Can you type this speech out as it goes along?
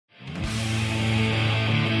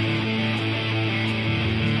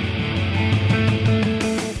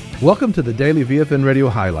Welcome to the Daily VFN Radio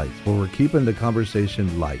Highlights, where we're keeping the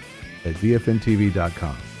conversation light at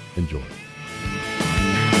VFNTV.com. Enjoy.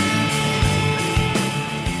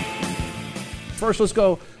 First, let's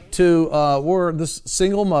go to where this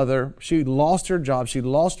single mother, she lost her job, she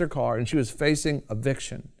lost her car, and she was facing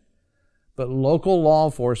eviction. But local law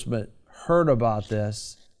enforcement heard about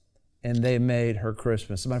this, and they made her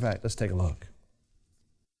Christmas. As a matter of fact, let's take a look.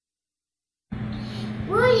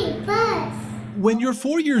 Woody, bus. When you're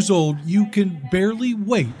 4 years old, you can barely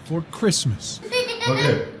wait for Christmas.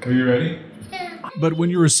 Okay, are you ready? But when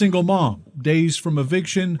you're a single mom, days from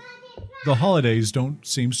eviction, the holidays don't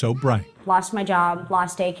seem so bright. Lost my job,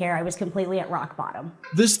 lost daycare. I was completely at rock bottom.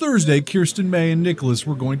 This Thursday, Kirsten May and Nicholas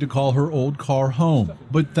were going to call her old car home.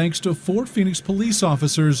 But thanks to Fort Phoenix police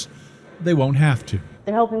officers, they won't have to.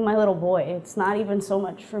 They're helping my little boy. It's not even so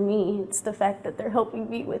much for me. It's the fact that they're helping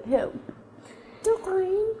me with him. Still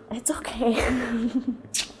crying. It's okay.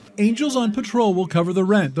 Angels on Patrol will cover the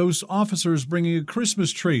rent. Those officers bringing a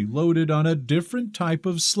Christmas tree loaded on a different type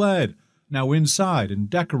of sled, now inside and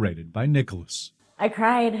decorated by Nicholas. I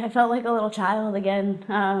cried. I felt like a little child again.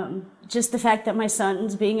 Just the fact that my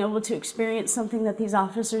son's being able to experience something that these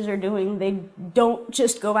officers are doing. They don't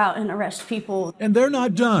just go out and arrest people. And they're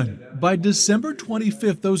not done. By December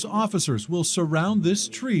 25th, those officers will surround this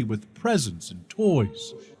tree with presents and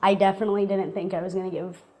toys. I definitely didn't think I was going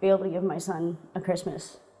to be able to give my son a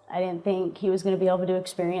Christmas. I didn't think he was going to be able to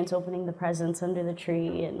experience opening the presents under the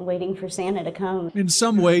tree and waiting for Santa to come. In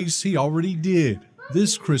some ways, he already did.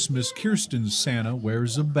 This Christmas, Kirsten's Santa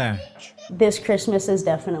wears a badge. This Christmas is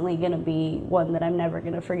definitely going to be one that I'm never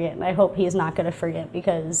going to forget, and I hope he's not going to forget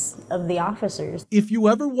because of the officers. If you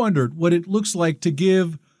ever wondered what it looks like to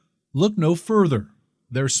give, look no further.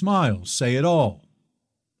 Their smiles say it all.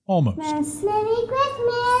 Almost. Merry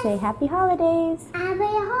Christmas. Say happy holidays. Happy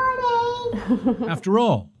holidays. After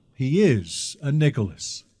all, he is a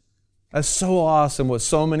Nicholas. That's so awesome what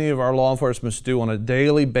so many of our law enforcement do on a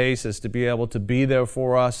daily basis to be able to be there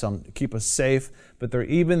for us, keep us safe. But they're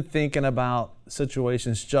even thinking about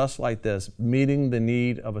situations just like this, meeting the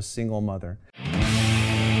need of a single mother.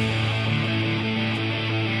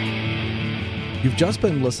 You've just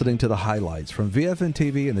been listening to the highlights from VFN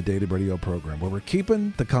TV and the Daily Radio program, where we're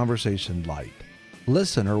keeping the conversation light.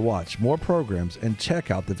 Listen or watch more programs and check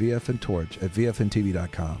out the VFN Torch at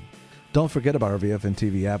VFNTV.com. Don't forget about our VFN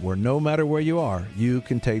TV app, where no matter where you are, you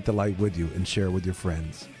can take the light with you and share with your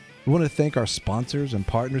friends. We want to thank our sponsors and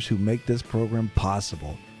partners who make this program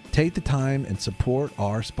possible. Take the time and support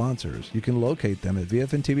our sponsors. You can locate them at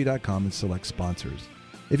VFNTV.com and select sponsors.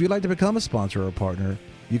 If you'd like to become a sponsor or a partner,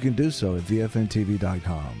 you can do so at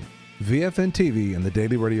VFNTV.com. VFN TV and the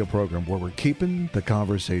Daily Radio program, where we're keeping the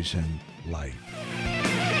conversation light.